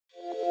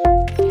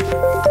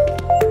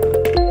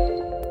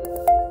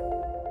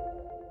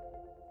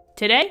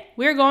Today,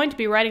 we're going to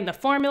be writing the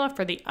formula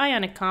for the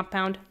ionic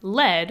compound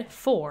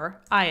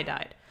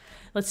lead-4-iodide.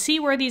 Let's see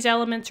where these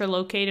elements are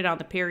located on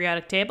the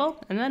periodic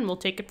table, and then we'll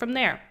take it from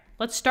there.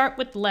 Let's start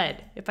with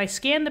lead. If I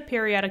scan the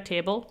periodic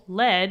table,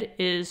 lead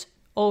is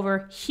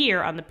over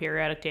here on the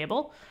periodic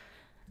table,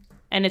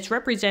 and it's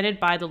represented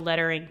by the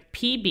lettering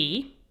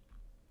Pb.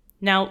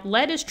 Now,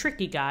 lead is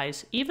tricky,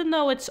 guys. Even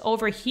though it's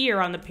over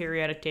here on the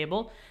periodic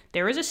table,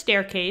 there is a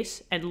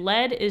staircase, and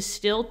lead is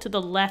still to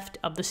the left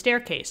of the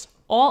staircase.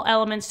 All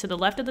elements to the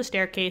left of the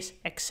staircase,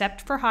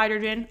 except for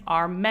hydrogen,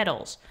 are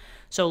metals.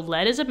 So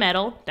lead is a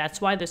metal.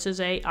 That's why this is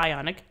an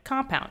ionic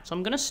compound. So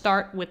I'm going to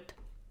start with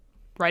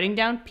writing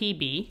down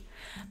Pb.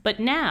 But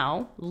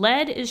now,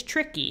 lead is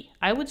tricky.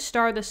 I would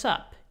star this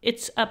up.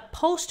 It's a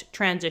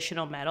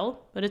post-transitional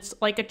metal, but it's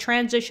like a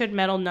transition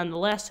metal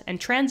nonetheless. And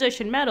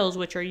transition metals,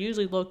 which are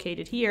usually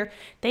located here,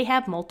 they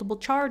have multiple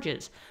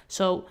charges.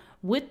 So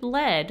with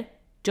lead,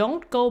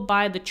 don't go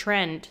by the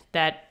trend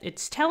that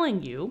it's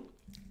telling you.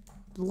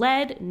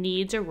 Lead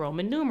needs a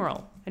Roman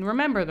numeral. And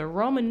remember, the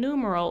Roman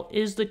numeral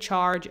is the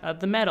charge of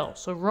the metal.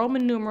 So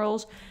Roman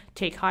numerals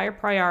take higher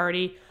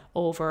priority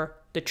over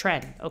the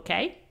trend,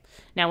 okay?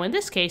 Now in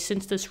this case,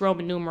 since this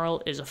Roman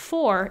numeral is a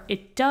 4,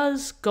 it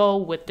does go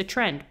with the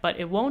trend, but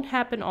it won't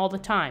happen all the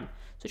time.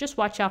 So just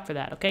watch out for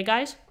that, okay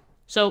guys?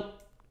 So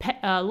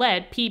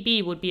lead,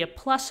 Pb, would be a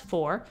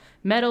 +4.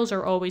 Metals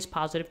are always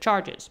positive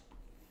charges.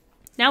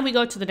 Now we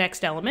go to the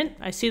next element.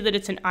 I see that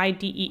it's an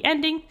IDE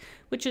ending,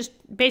 which is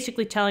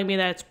basically telling me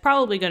that it's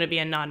probably going to be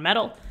a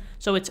nonmetal.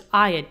 So it's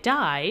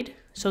iodide,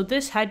 so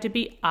this had to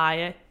be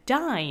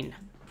iodine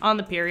on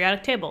the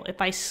periodic table.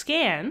 If I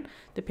scan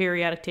the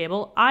periodic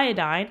table,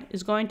 iodine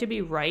is going to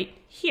be right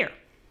here.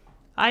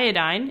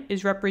 Iodine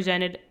is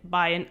represented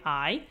by an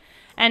I,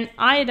 and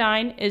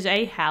iodine is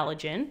a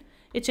halogen.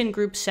 It's in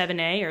group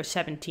 7A or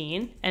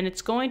 17, and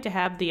it's going to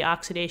have the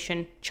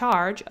oxidation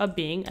charge of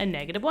being a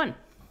 -1.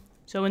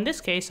 So in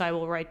this case, I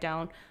will write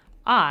down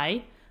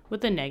I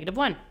with a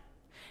 -1.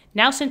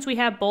 Now, since we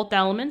have both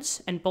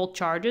elements and both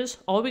charges,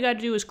 all we got to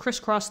do is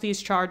crisscross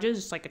these charges.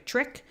 It's like a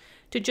trick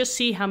to just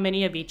see how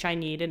many of each I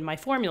need in my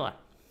formula.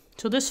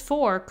 So this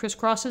 4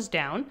 crisscrosses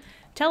down,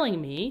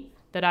 telling me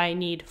that I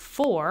need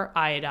 4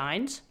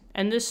 iodines,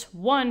 and this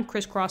 1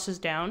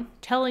 crisscrosses down,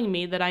 telling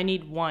me that I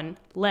need 1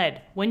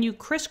 lead. When you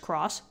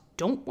crisscross,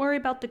 don't worry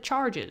about the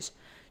charges.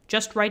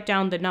 Just write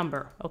down the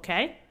number,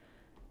 okay?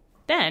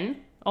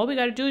 Then, all we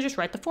got to do is just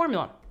write the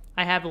formula.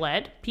 I have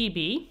lead,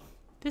 Pb.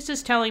 This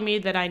is telling me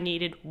that I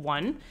needed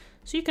 1.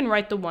 So you can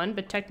write the 1,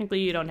 but technically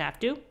you don't have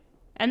to.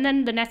 And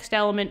then the next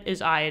element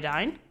is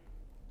iodine.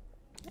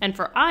 And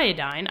for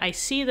iodine, I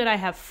see that I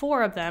have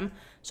 4 of them,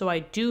 so I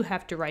do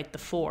have to write the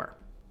 4.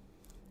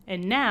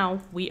 And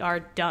now we are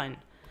done.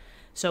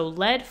 So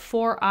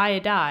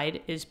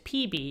lead-4-iodide is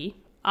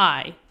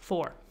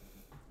Pb-I4.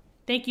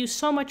 Thank you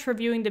so much for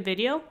viewing the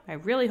video. I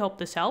really hope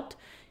this helped.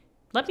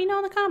 Let me know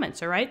in the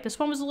comments, all right? This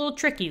one was a little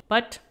tricky,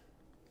 but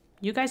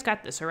you guys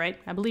got this, all right?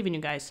 I believe in you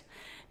guys.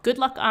 Good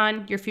luck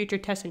on your future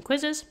tests and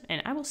quizzes,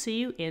 and I will see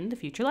you in the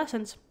future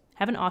lessons.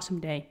 Have an awesome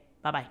day.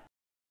 Bye-bye.